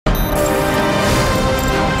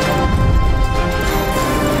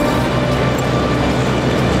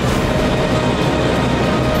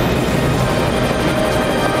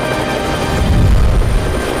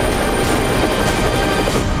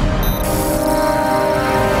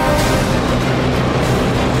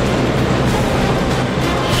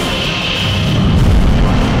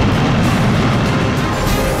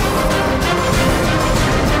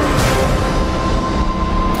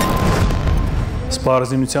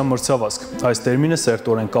Սպառազինության մրցավազք։ Այս տերմինը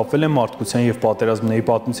սերտորեն կապվել է մարդկության և պատերազմների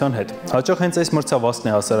պատմության հետ։ Հաճախ հենց այս մրցավազքն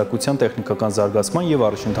է հասարակության տեխնիկական զարգացման և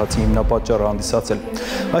առաջընթացի հիմնապատճառը հանդիսացել։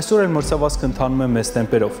 Այսօր էլ մրցավազքը ընթանում է մեծ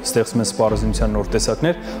տեմպերով, ստեղծում են սպառազինության նոր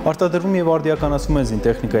տեսակներ, արտադրվում և արդիականացվում են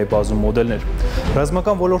զինտեխնիկայի բազում մոդելներ։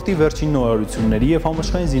 Ռազմական ոլորտի վերջին նորությունների և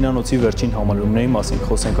համաշխարհային զինանոցի վերջին համալրումների մասին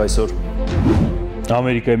խոսենք այսօր։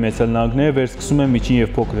 Ամերիկայի Միացյալ Նահանգները վերսկսում են միջին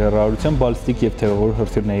և փոքր հեռահարության բալիստիկ և թևավոր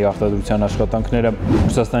հրթիռների արտադրության աշխատանքները։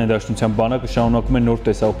 Ռուսաստանի Դաշնության բանակը շարունակում է նոր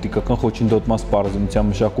տեսաօպտիկական խոչընդոտման սպառազինության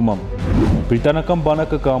մշակումը։ Բրիտանական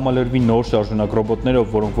բանակը կհամալրվի նոր շարժունակ ռոբոտներով,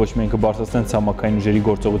 որոնք ոչ միայն կբարձրացնեն ցամաքային ուժերի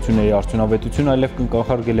գործողությունների արդյունավետությունը, այլև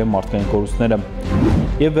կկանխարգելեն մարդկային կորուստները։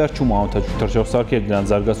 Եվ վերջում անօդաչու թռչող սարքեր,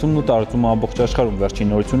 դրանց զարգացումն ու տարածումը ամբողջ աշխարհում,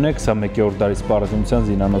 վերջին նորությունները 21-րդ դարի սպառազինության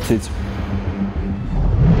զինանոցից։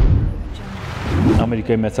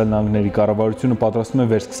 Ամերիկայի Միացյալ Նահանգների կառավարությունը պատրաստվում է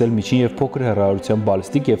վերսկսել միջին և փոքր հեռահարության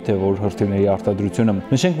բալիստիկ և թևավոր հրթիռների արտադրությունը։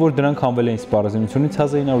 Նշենք, որ դրանք հանվել էին սպառազինությունից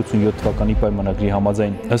 1987 թվականի պայմանագրի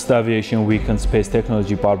համաձայն։ Ըստ Aviation Week and Space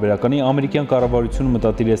Technology պարբերականի, ամերիկյան կառավարությունը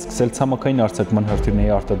մտադիր է սկսել ցամաքային արձակման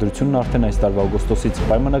հրթիռների արտադրությունն արդեն այս տարվա օգոստոսից,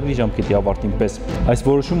 պայմանագրի ժամկետի ավարտին պես։ Այս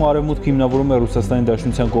որոշումը Արևմուտքը հիմնավորում է Ռուսաստանի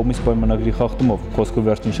Դաշնության կողմից պայմանագրի խախտումով։ Խոսքը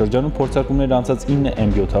վերջին շրջանում փորձարկումներ անցած 9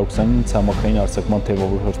 M729 ցամաքային արձակման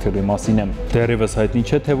թևավոր հրթիռի մասին է։ Դեռևս հայտնի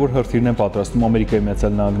չէ, թե որ հրթիռն են պատրաստում Ամերիկայի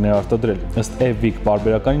Միացյալ Նահանգները արտադրել։ Ըստ Avig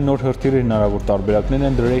պարբերականի նոր հրթիռի հնարավոր տարբերակներ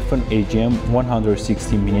են Raytheon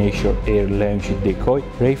AGM-160 Miniature Air Launched Decoy,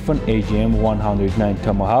 Raytheon AGM-109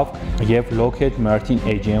 Tomahawk և Lockheed Martin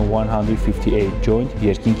AGM-158 Joint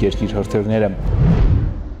երկինք-երկիր հրթիռները։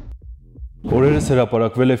 Օրերս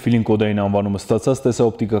հրապարակվել է ֆիլին կոդային անվանումը ստացած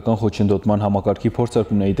տեսաօպտիկական խոչընդոտման համակարգի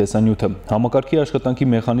փորձարկումների տեսանյութը։ Համակարգի աշխատանքի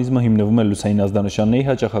մեխանիզմը հիմնվում է լուսային ազդանշանների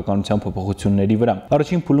հաճախականության փոփոխությունների վրա։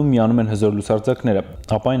 Առաջին փուլում միանում են հզոր լուսարձակները,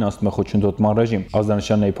 ապա այն անցնում է խոչընդոտման ռեժիմ,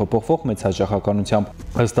 ազդանշանների փոփոխվող մեծ հաճախականությամբ։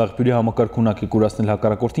 Ըստ աղբյուրի համակարգը ունակ է կուրացնել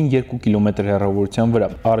հակառակորդին 2 կիլոմետր հեռավորության վրա,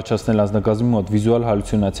 առաջացնել անձնակազմի մոտ վիզուալ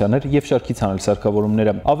հալյուցինացիաներ և շարքից հանել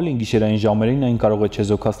սարքավորումները։ Ավելին գիշերային ժամերին այն կարող է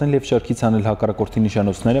չեզոքացնել և շարքից հանել հակառակորդի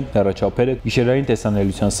նշանոցները, հեռաչափերը, գիշերային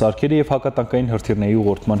տեսանելիության սարքերը և հակատանկային հրթիռների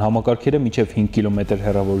ուղղորդման համակարգերը մինչև 5 կիլոմետր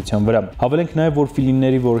հեռավորության վրա։ Հավելենք նաև, որ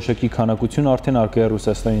ֆիլմերի որոշակի քանակություն արդեն առկա է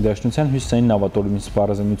Ռուսաստանի Դաշնության հյուսիսային նավատորմի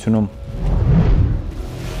սպառազինությունում։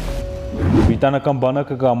 Բրիտանական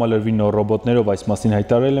բանակը կհամալրվի նոր ռոբոտներով, այս մասին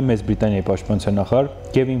հայտարարել է Մեծ Բրիտանիայի պաշտպանության նախարար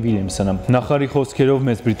Կևին Վիլյամսոնը։ Նախարարի խոսքերով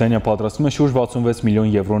Մեծ Բրիտանիան պատրաստվում է շուրջ 66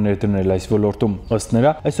 միլիոն եվրո ներդնել այս ոլորտում։ Ըստ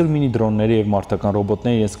նրա, այսօր մինի դրոնները և մարտական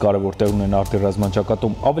ռոբոտները իրենց կարևոր տեղ ունեն արտերազմական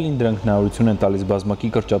ճակատում, ավելին դրանք հնարավորություն են տալիս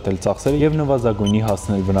բազմակի կրճատել ծախսերը և նվազագույնի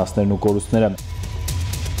հասցնել վնասներն ու կորուստները։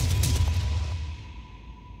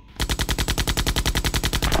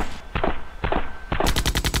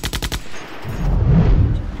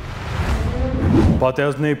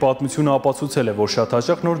 Պատերազմների պատմությունը ապացուցել է, որ շատ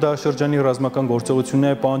հաճախ նոր դարաշրջանի ռազմական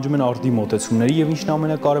գործողությունները պահանջում են արդի մոտեցումների և ինչն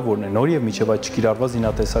ամենակարևորն է, նոր և մինչև այդ չկիրառված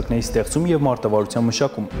զինատեսակների ստեղծում և մարտավարության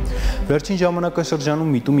մշակում։ Վերջին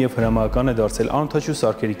ժամանակաշրջանում միտում և հրամայական է դարձել անօդաչու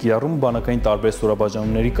սարքերի կիրառումը բանակային տարբեր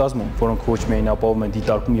ստորաբաժանումների կազմում, որոնք ոչ միայն ապահովում են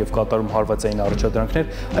դիտարկում և կատարում հարվածային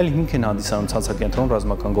առաջադրանքներ, այլ հիմք են հանդիսանում ցանցակենտրոն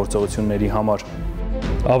ռազմական գործողությունների համար։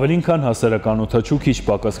 Ավելին քան հասարակական օդաչու քիչ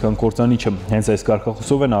պակաս քան կործանիչը, հենց այս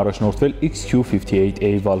կարգախոսով են առաջնորդվել XQ-58A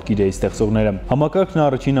Valkyrie ստեղծողները։ Համակարգն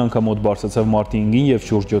առաջին անգամ օդ բարձրացավ մարտի 5-ին և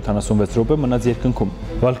շուրջ 76 րոպե մնաց երկնքում։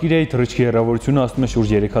 Valkyrie-ի թռիչքի հեռավորությունը հասնում է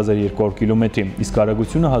շուրջ 3200 կիլոմետրի, իսկ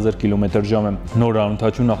արագությունը 1000 կմ/ժ է։ Նոր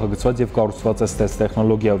անօդաչու նախագծված և կառուցված է ստես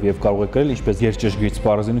տեխնոլոգիայով և կարող է կրել ինչպես երկճշգրիտ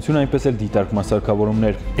սպառազինություն, այնպես էլ դիտարկման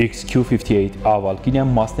սարքավորումներ։ XQ-58A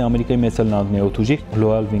Valkyrie-ն մասն է Ամերիկայի Միացյալ Նահանգների օդուժի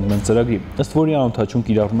Loyal Wingman ծրագրի, ըստ որի անօդաչուն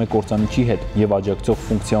կիրառվում է կործանիչի հետ և աջակցող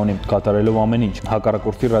ֆունկցիա ունի, կատարելով ամեն ինչ,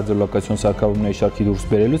 հակառակորդի ռադիոլոկացիոն սարքավորումների շարքի դուրս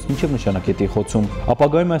բերելուց մինչև նշանակետի խոցում։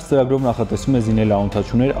 Ապագայում այս ծրագրով նախատեսվում է զինել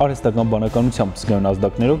անօդաչուներ արհեստական բանականությամբ, զգայուն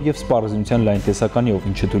ազդակներով և սպառազինության լայն տեսականիով,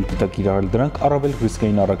 ինչը թույլ կտա կիրառել դրանք առավել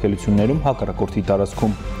ռիսկային առաքելություններում հակառակորդի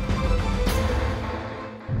տարածքում։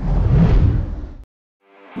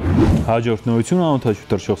 Հաջորդ նորությունը անօդաչու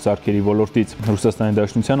թռչող սարքերի ոլորտից։ Ռուսաստանի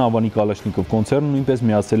Դաշնության Ավանի Կալաշնիկով կոնցեռնը նույնպես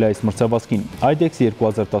միացել է այս մրցավազքին։ IDEX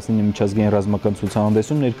 2019 միջազգային ռազմական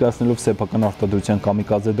ցուցահանդեսում ներկայացնելով սեփական արտադրության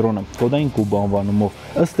կամիկաձե դրոնը, կոդային կուբ անվանումով։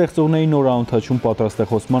 Ըստ ստեղծողների նոր անօդաչուն պատրաստ է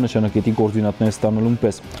խոցման նշանակետի կոորդինատներ ստանալուն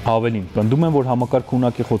պես։ Ավելին, պնդում են, որ համակարգը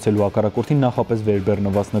ունակ է խոցելու հակառակորդին նախապես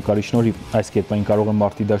վերբեռնված նկարի շնորհիվ։ Այս կերպ այն կարող է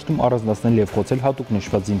մարտի դաշտում առանձնացնել և խոցել հատուկ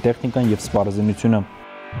նշված զինտեխնիկան և սպառազինությունը։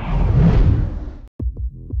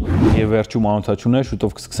 Եվ վերջում անօթաչուները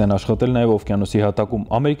շուտով կսկսեն աշխատել նաև օվկիանոսի հատակում։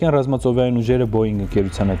 Ամերիկյան ռազմածովային ուժերը Boeing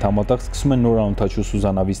ընկերության հետ համատեղ սկսում են նոր անօթաչու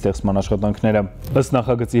սուզանավի ստեղծման աշխատանքները։ Ըստ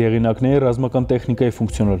նախագծի հեղինակների, ռազմական տեխնիկայի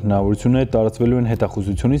ֆունկցիոնալ հնարավորությունները տարածվելու են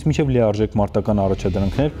հետախուզությունից մինչև լիարժեք մարտական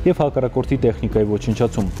առաջադրանքներ եւ հակառակորդի տեխնիկայի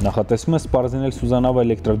ոչնչացում։ Նախատեսվում է սպառազինել սուզանավը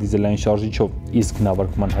էլեկտրադիզելային շարժիչով, իսկ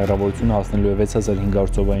նավարկման հեռավորությունը հասնելու է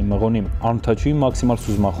 6500 ծովային մղոնի։ Անօթաչուի մաքսիմալ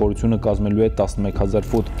սուզման խորությունը կազմելու է 11000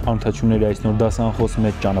 ֆուտ։ Անօթաչուների այս նոր դասը անխոս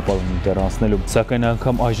մեծ ճանապարհ ունի տեղանցնելու։ Սակայն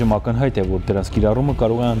անգամ այժմ ակնհայտ է, որ դրանց կիրառումը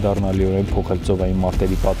կարող է անդառնալիորեն փոխել ծովային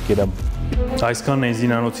մարտերի պատկերը։ Այսքանն է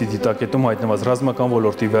Զինանոցի դիտակետում հայտնված ռազմական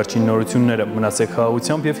ոլորտի վերջին նորությունները։ Մնացեք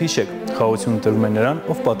խաղաղությամբ եւ հիշեք, խաղաղությունը տրվում է նրան,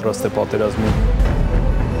 ով պատրաստ է պատերազմին։